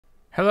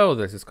Hello,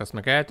 this is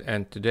Kosmo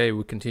and today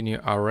we continue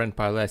our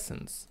RenPy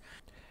lessons.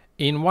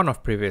 In one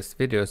of previous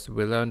videos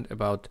we learned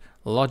about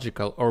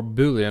logical or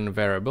Boolean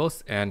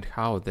variables and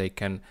how they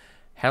can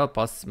help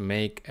us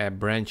make a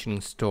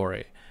branching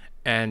story.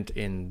 And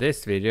in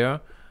this video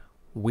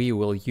we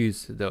will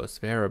use those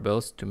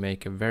variables to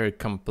make a very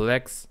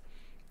complex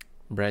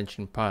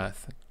branching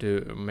path,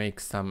 to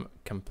make some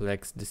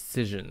complex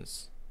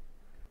decisions.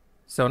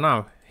 So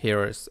now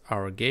here is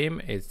our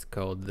game. It's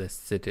called the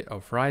City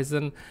of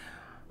Ryzen.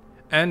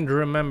 And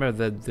remember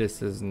that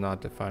this is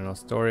not the final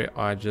story.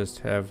 I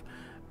just have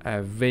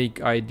a vague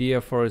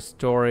idea for a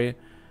story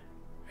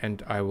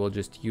and I will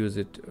just use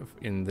it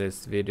in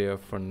this video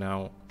for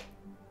now.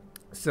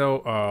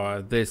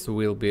 So this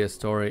will be a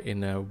story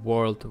in a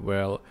world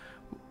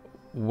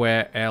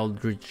where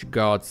eldritch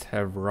gods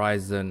have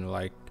risen,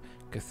 like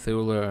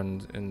Cthulhu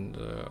and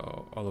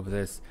all of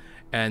this,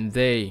 and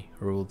they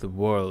rule the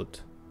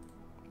world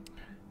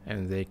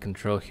and they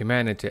control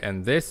humanity.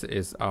 And this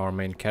is our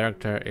main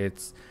character.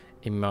 It's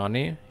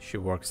Imani. She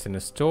works in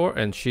a store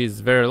and she's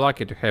very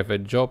lucky to have a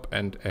job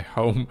and a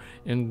home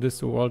in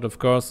this world, of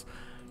course.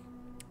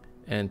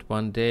 And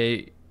one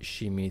day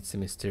she meets a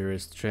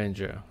mysterious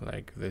stranger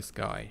like this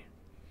guy.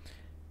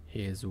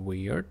 He is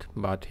weird,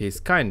 but he's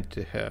kind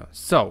to her.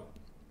 So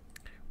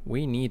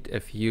we need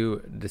a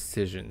few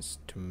decisions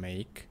to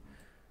make.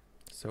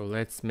 So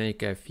let's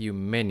make a few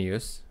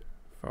menus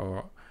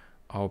for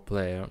our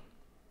player.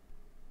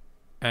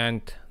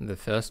 And the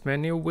first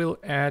menu will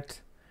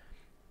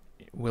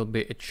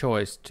be a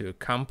choice to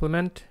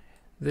compliment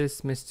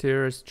this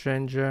mysterious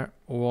stranger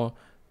or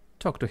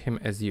talk to him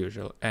as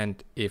usual.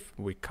 And if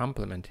we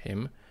compliment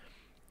him,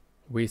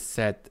 we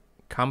set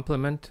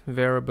compliment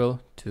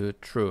variable to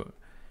true.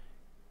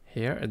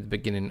 Here at the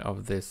beginning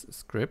of this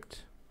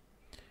script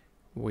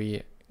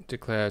we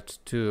declared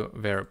two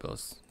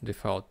variables: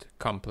 default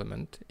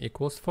compliment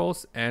equals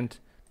false and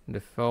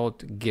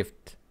default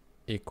gift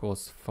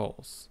equals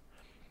false.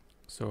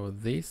 So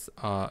these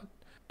are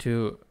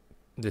two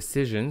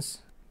decisions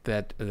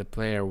that the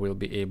player will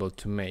be able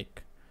to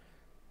make.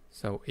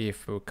 So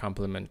if we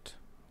compliment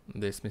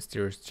this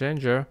mysterious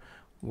stranger,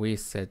 we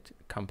set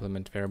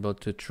compliment variable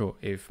to true.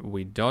 If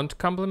we don't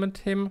compliment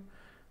him,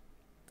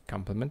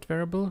 compliment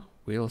variable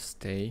will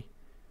stay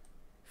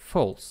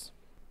false.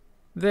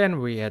 Then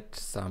we add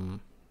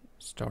some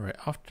story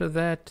after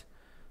that.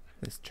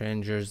 The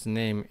stranger's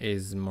name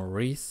is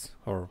Maurice,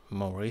 or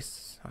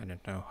Maurice, I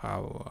don't know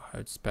how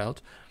it's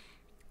spelled.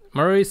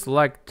 Maurice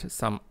liked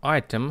some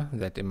item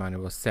that Imani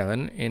was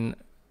selling in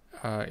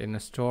a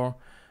store,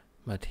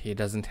 but he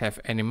doesn't have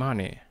any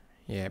money.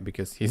 Yeah,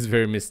 because he's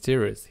very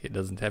mysterious. He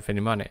doesn't have any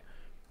money.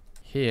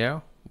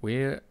 Here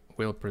we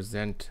will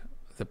present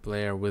the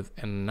player with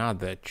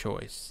another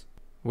choice.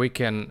 We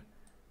can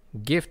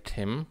gift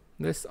him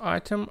this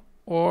item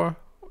or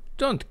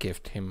don't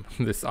gift him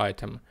this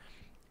item.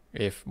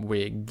 If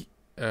we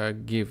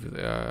give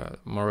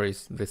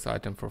Maurice this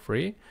item for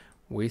free,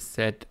 we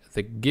set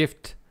the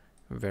gift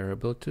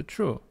variable to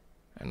true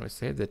and we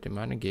say that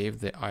Imani gave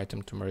the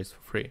item to Maurice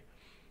for free.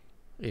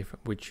 If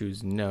we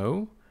choose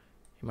no,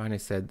 Imani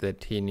said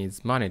that he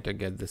needs money to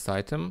get this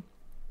item,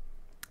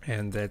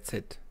 and that's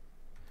it.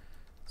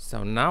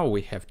 So now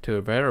we have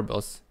two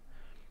variables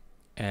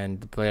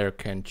and the player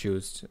can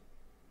choose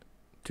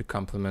to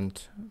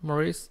compliment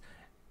Maurice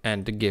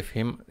and gift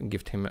him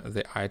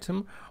the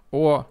item,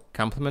 or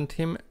compliment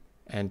him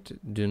and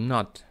do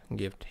not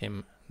gift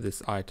him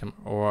this item,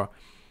 or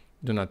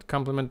do not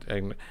compliment.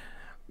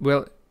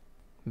 Well,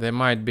 there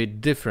might be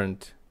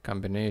different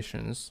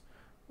combinations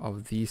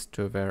of these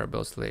two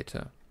variables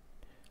later.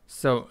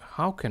 So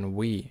how can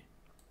we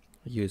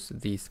use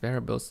these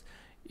variables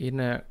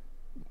in a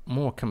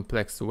more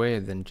complex way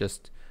than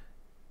just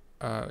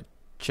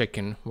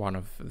checking one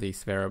of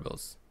these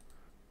variables?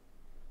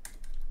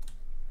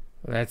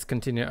 Let's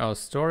continue our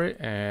story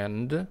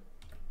and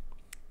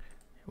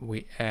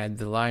we add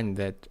the line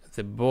that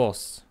the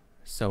boss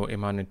saw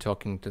Imani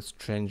talking to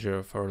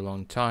stranger for a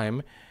long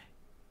time.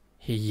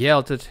 He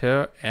yelled at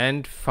her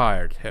and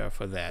fired her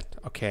for that.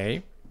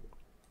 Okay.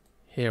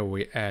 Here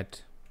we add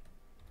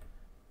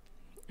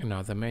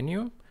another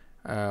menu.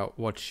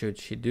 What should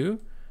she do?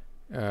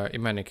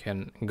 Imani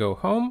can go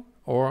home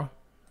or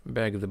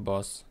beg the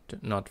boss to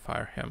not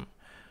fire him.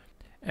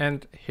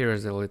 And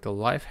here's a little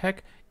life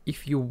hack.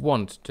 If you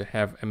want to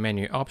have a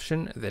menu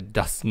option that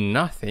does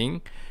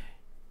nothing,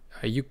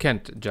 you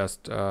can't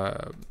just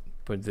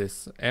put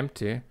this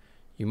empty.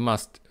 You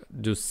must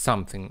do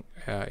something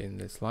in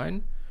this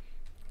line.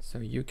 So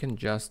you can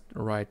just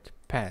write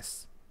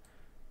pass.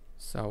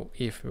 So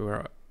if we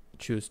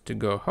choose to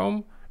go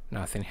home,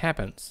 nothing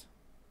happens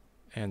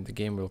and the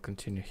game will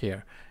continue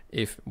here.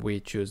 If we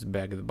choose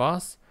beg the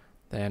boss,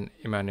 then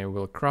Imani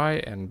will cry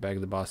and beg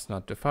the boss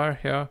not to fire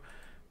her,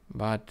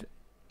 but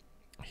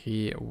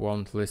he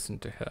won't listen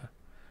to her.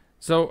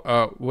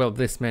 So well,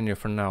 this menu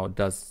for now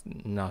does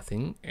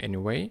nothing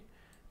anyway,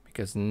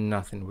 because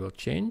nothing will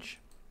change,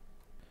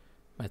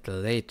 but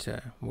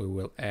later we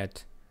will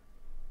add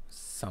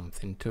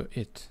something to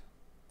it.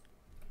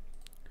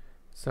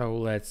 So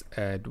let's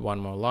add one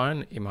more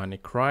line. Imani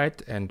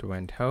cried and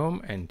went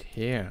home, and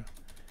here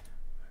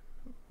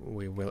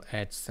we will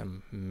add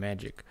some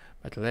magic.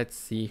 But let's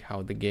see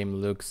how the game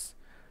looks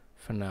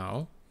for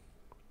now.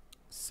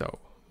 So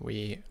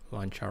we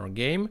launch our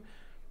game.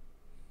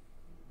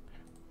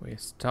 We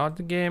start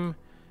the game.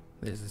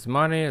 This is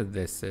Money,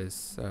 this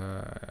is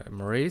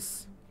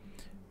Maurice.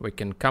 We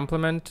can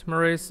compliment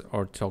Maurice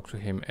or talk to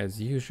him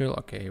as usual.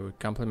 Okay, we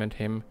compliment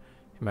him.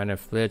 Imani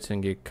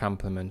flirtingly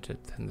complimented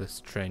the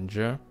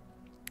stranger.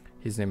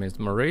 His name is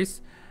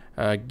Maurice.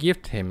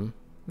 Gift him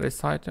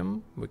this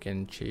item. We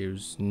can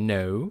choose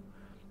no.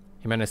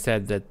 Imani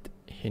said that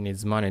he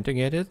needs money to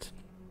get it.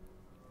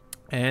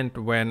 And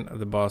when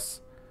the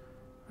boss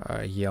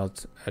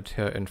yelled at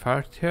her and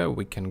fired her,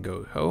 we can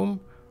go home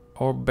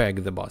or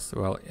beg the boss.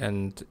 Well,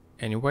 and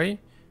anyway,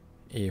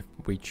 if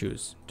we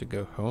choose to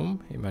go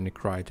home, Imani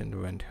cried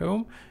and went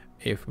home.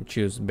 If we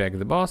choose beg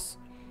the boss,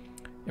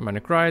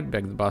 Imani cried,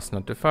 begged the boss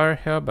not to fire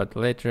her, but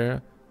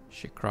later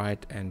she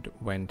cried and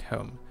went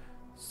home.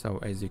 So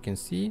as you can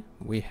see,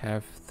 we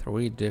have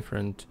 3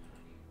 different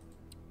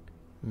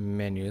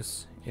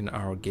menus in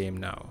our game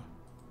now.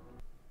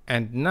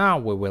 And now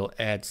we will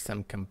add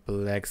some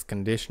complex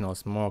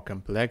conditionals, more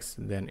complex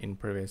than in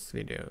previous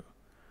video.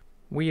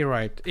 We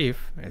write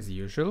if as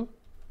usual,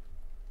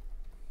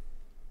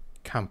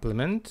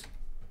 complement.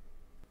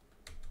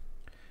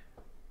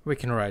 We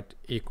can write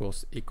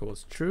equals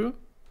equals true,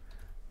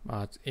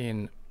 but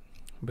in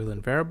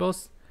Boolean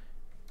variables,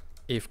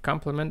 if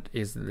complement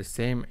is the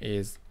same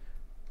as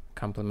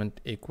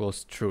complement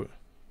equals true.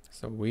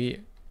 So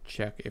we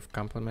check if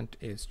complement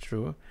is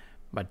true,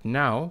 but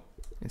now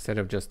instead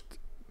of just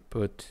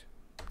put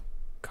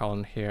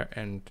colon here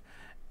and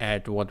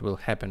add what will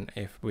happen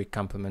if we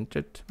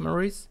complemented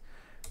Maurice,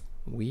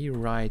 we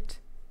write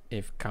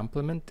if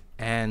complement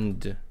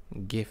and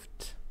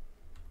gift.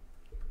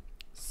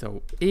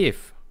 So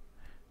if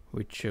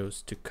we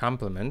choose to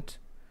complement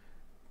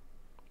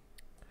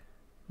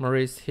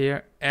Maurice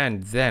here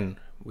and then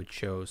we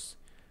chose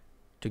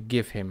to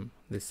give him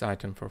this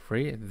item for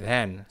free,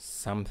 then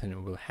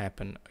something will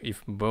happen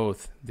if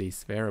both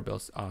these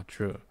variables are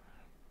true.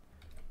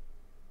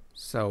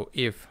 So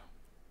if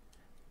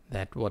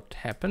that what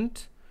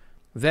happened,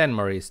 then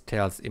Maurice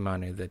tells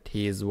Imani that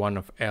he is one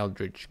of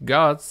Eldritch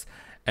gods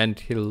and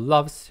he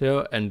loves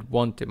her and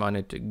wants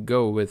Imani to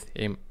go with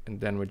him,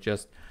 and then we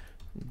just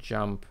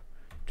jump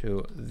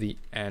to the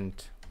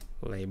end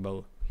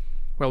label.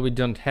 Well, we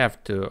don't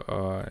have to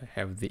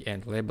have the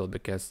end label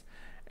because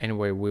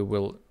anyway we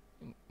will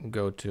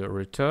go to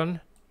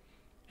return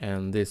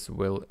and this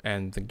will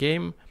end the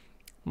game,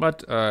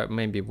 but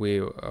maybe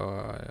we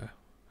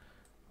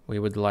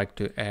would like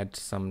to add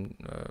some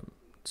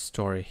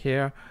story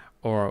here,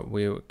 or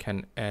we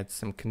can add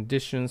some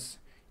conditions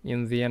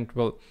in the end.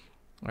 Well,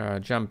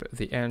 jump at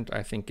the end,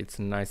 I think it's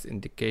a nice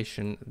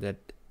indication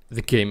that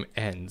the game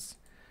ends,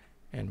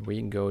 and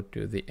we go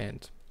to the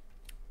end.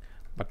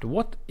 But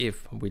what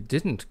if we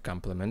didn't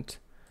compliment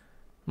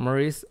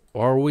Maurice,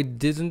 or we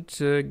didn't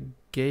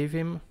gave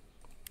him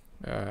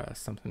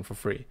something for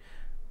free?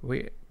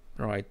 We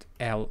write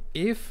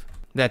if,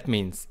 that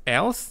means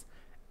else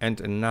and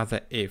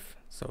another if.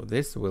 So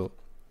this will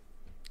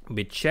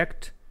be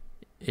checked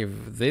if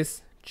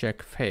this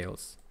check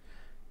fails.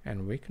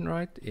 And we can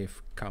write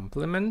if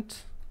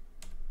complement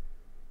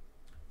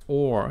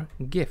or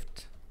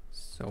gift.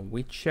 So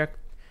we check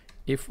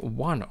if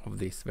one of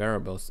these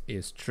variables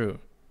is true.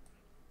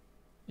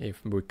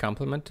 If we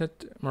complimented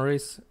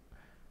Maurice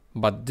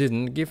but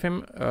didn't give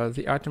him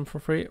the item for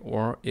free,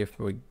 or if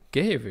we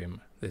gave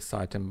him this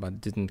item but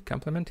didn't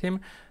compliment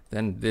him,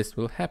 then this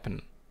will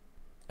happen.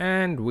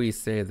 And we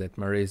say that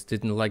Maurice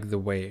didn't like the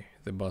way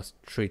the boss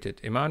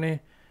treated Imani,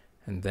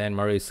 and then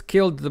Maurice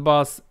killed the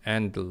boss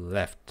and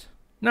left.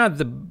 Not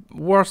the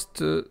worst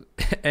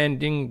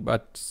ending,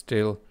 but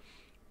still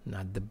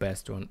not the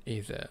best one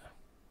either.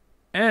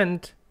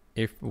 And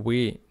if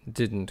we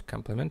didn't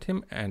compliment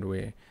him and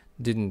we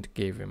didn't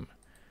give him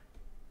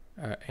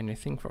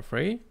anything for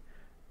free,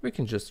 we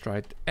can just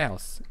write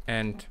else,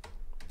 and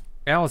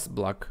else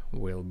block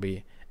will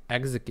be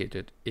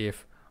executed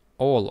if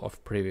all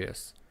of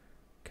previous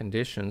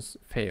conditions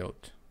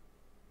failed.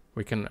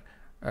 We can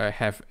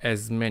have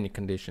as many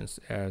conditions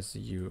as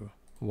you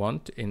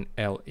want in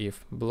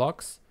if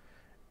blocks,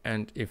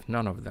 and if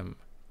none of them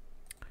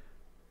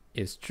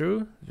is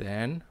true,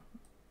 then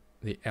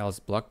the else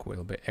block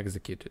will be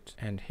executed.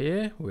 And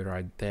here we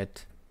write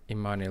that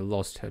Imani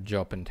lost her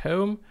job and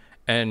home,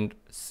 and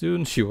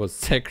soon she was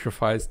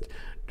sacrificed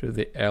to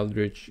the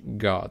Eldritch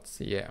gods.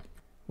 Yeah,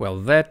 well,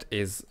 that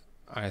is,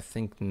 I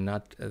think,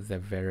 not the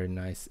very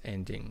nice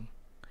ending.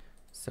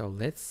 So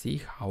let's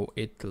see how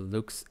it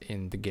looks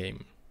in the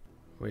game.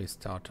 We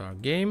start our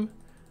game,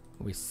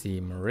 we see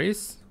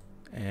Maurice,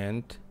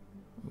 and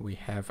we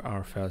have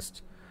our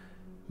first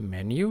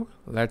menu.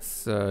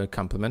 Let's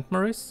compliment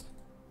Maurice,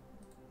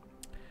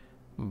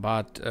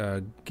 but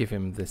give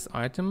him this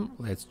item.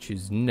 Let's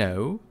choose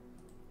no,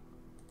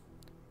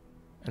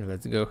 and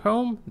let's go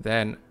home.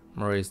 Then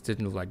Maurice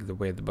didn't like the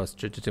way the boss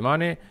treated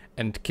Imani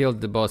and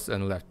killed the boss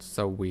and left.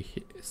 So we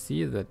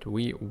see that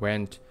we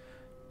went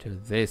to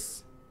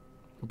this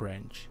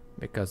branch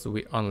because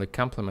we only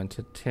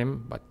complimented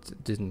him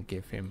but didn't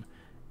give him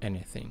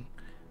anything.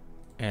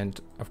 And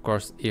of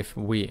course, if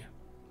we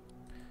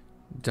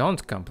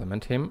don't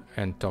compliment him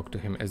and talk to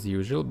him as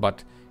usual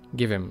but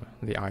give him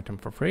the item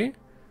for free,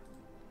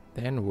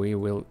 then we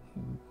will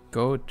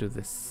go to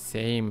the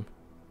same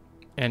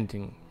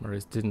ending.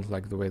 Maurice didn't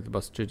like the way the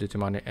boss treated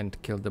Imani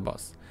and killed the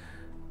boss.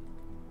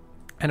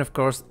 And of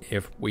course,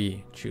 if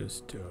we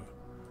choose to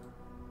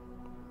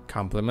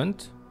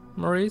compliment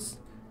Maurice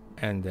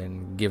and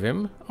then give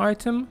him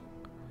item,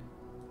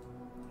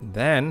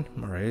 then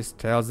Maurice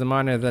tells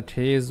Imani that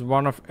he is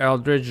one of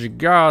Eldritch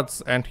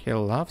gods and he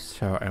loves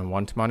her and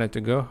wants Imani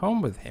to go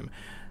home with him.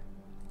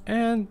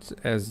 And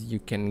as you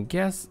can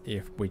guess,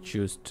 if we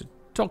choose to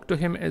talk to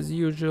him as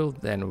usual,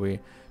 then we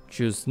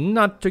choose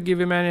not to give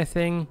him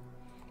anything,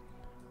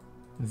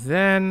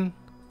 then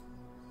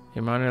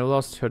Imani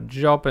lost her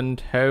job and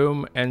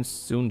home, and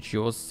soon she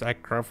was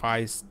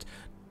sacrificed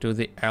to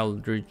the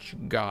Eldritch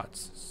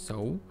gods.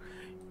 So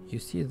you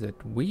see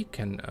that we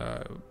can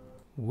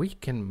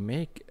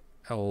make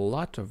a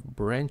lot of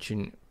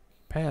branching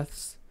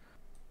paths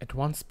at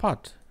one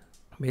spot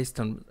based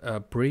on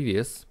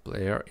previous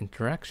player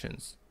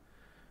interactions.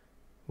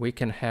 We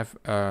can have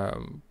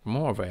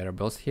more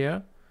variables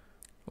here,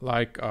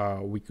 like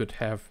we could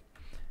have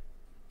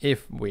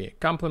if we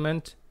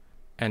compliment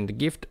and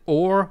gift,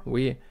 or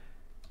we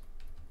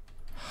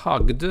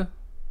hugged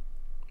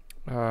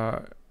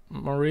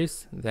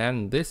Maurice,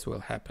 then this will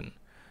happen.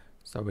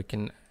 So we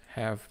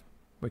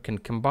can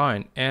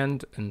combine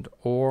and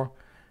or,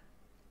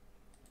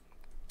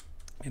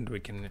 and we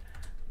can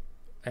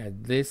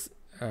add this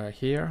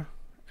here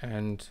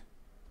and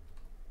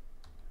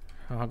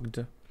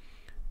hugged.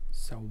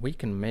 So we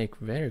can make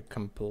very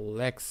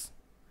complex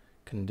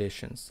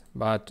conditions.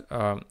 But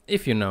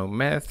if you know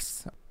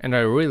maths, and I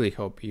really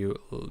hope you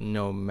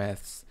know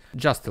maths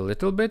just a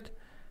little bit,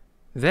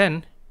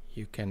 then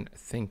you can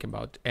think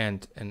about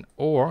and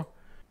or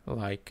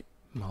like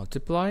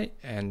multiply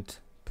and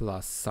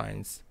plus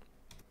signs.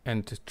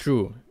 And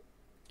true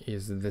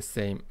is the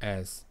same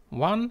as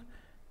 1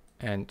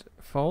 and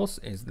false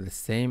is the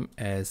same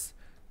as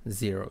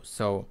 0.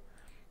 So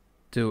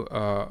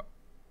to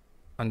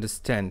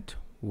understand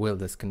will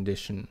this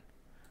condition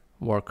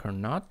work or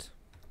not,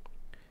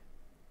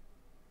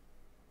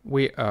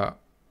 we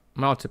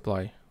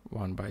multiply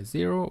 1 by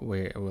 0,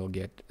 we will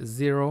get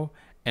 0,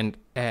 and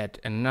add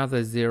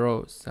another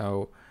 0,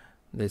 so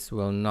this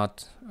will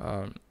not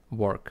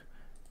work.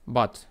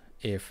 But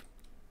if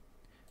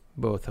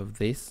both of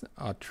these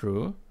are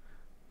true,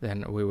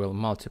 then we will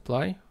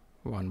multiply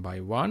 1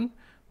 by 1,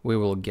 we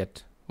will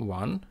get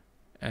 1,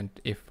 and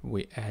if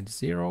we add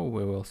 0,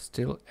 we will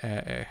still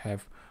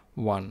have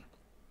 1.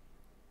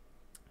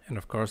 And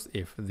of course,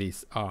 if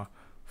these are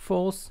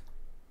false,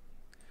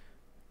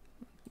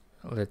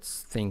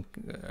 let's think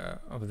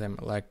of them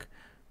like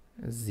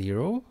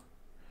 0.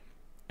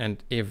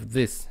 And if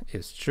this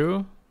is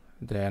true,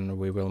 then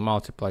we will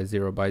multiply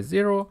 0 by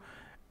 0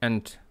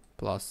 and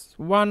plus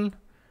 1.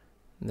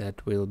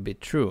 That will be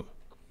true.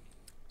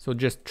 So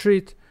just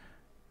treat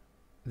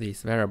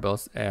these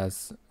variables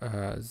as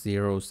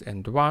zeros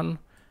and 1,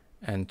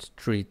 and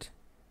treat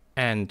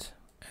and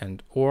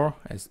or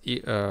as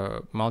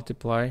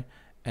multiply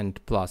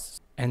and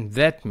plus. And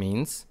that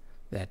means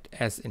that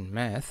as in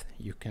math,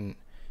 you can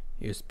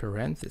use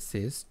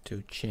parentheses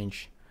to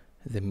change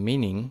the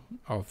meaning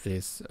of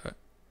this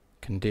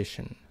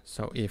condition.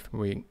 So if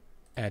we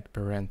add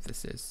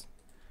parentheses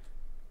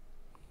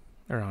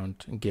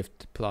around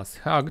gift plus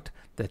hugged,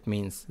 that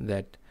means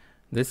that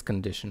this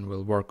condition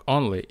will work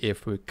only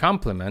if we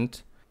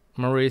compliment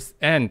Maurice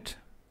and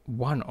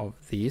one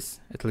of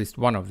these, at least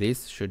one of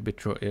these should be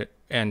true,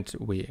 and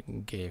we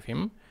gave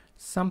him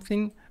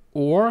something,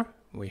 or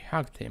we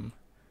hugged him.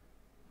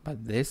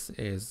 But this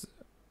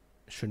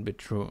should be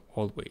true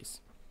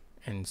always.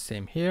 And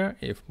same here,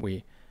 if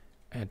we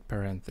add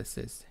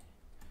parentheses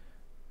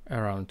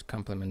around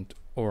compliment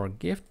or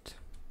gift,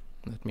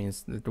 that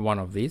means that one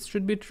of these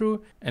should be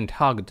true, and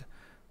hugged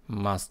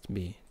must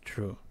be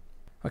true.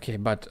 Okay,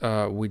 but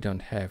we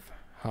don't have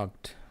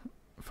hugged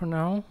for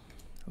now.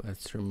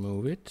 Let's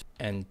remove it,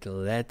 and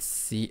let's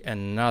see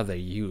another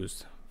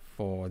use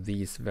for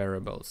these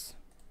variables.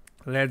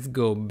 Let's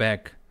go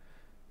back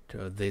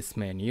to this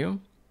menu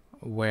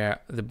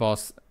where the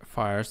boss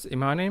fires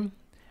Imani,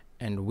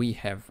 and we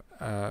have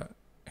a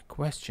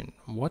question.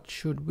 What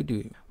should we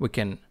do? We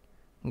can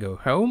go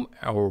home,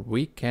 or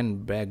we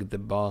can beg the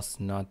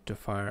boss not to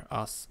fire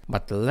us.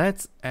 But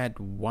let's add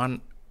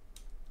one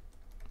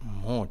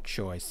more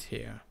choice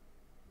here,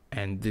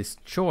 and this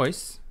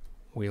choice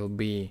will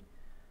be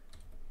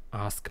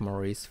ask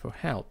Maurice for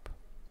help.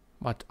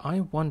 But I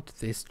want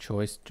this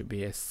choice to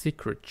be a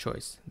secret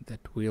choice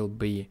that will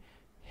be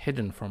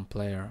hidden from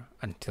player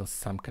until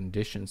some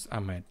conditions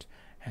are met,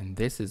 and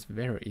this is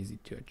very easy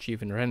to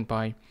achieve in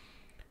RenPy.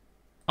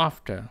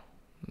 After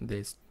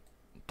this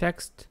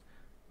text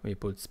we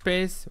put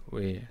space,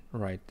 we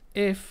write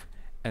if,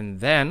 and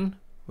then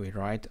we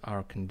write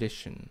our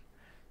condition.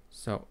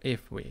 So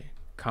if we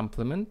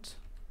complement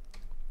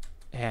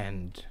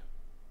and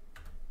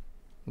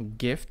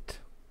gift,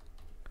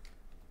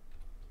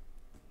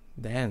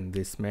 then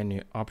this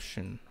menu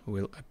option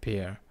will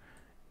appear.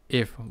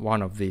 If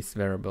one of these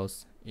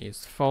variables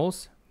is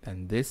false,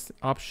 then this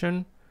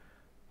option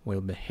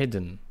will be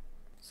hidden.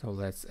 So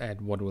let's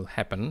add what will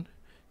happen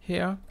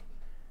here.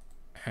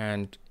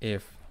 And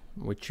if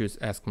we choose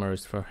ask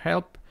Maurice for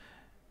help,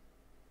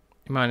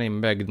 Imani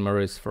begged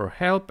Maurice for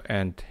help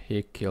and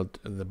he killed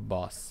the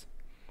boss.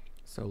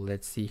 So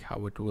let's see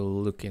how it will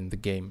look in the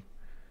game.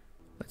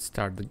 Let's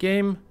start the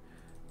game.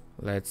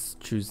 Let's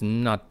choose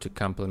not to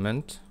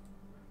compliment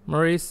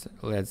Maurice.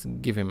 Let's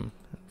give him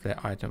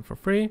the item for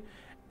free.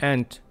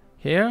 And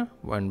here,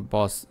 when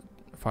boss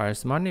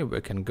fires money,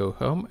 we can go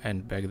home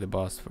and beg the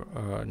boss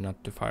for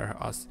not to fire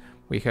us.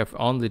 We have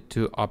only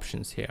two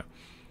options here.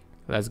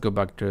 Let's go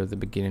back to the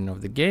beginning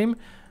of the game.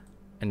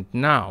 And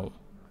now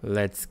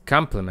let's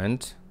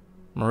compliment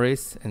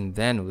Maurice and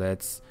then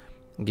let's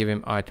give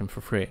him item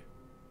for free.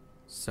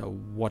 So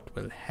what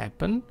will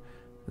happen?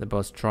 The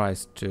boss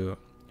tries to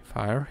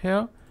fire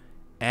here.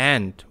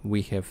 And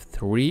we have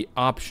three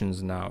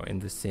options now in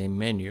the same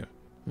menu,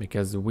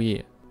 because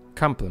we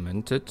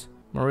complimented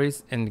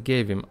Maurice and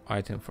gave him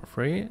item for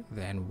free.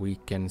 Then we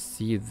can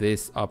see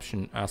this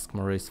option, ask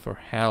Maurice for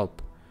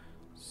help.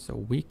 So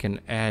we can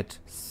add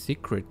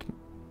secret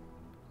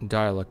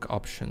dialogue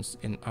options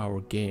in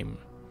our game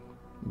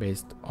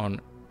based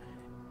on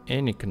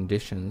any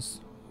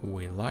conditions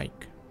we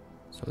like.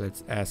 So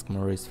let's ask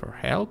Maurice for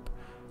help.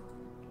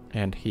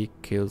 And he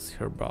kills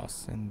her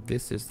boss, and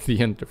this is the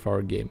end of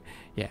our game.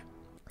 Yeah,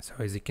 so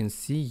as you can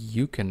see,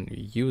 you can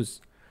use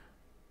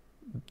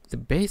the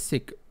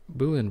basic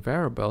Boolean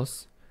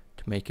variables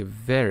to make a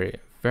very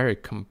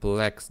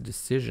complex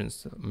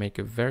decisions, make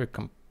a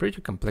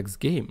pretty complex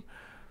game,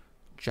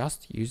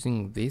 just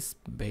using this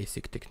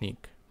basic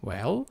technique.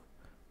 Well,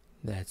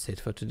 that's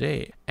it for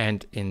today,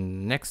 and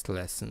in next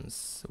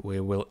lessons we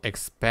will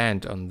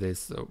expand on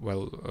this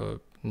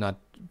not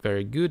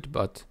very good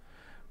but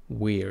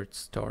weird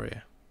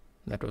story.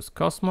 That was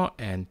Kosmo,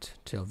 and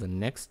till the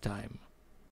next time.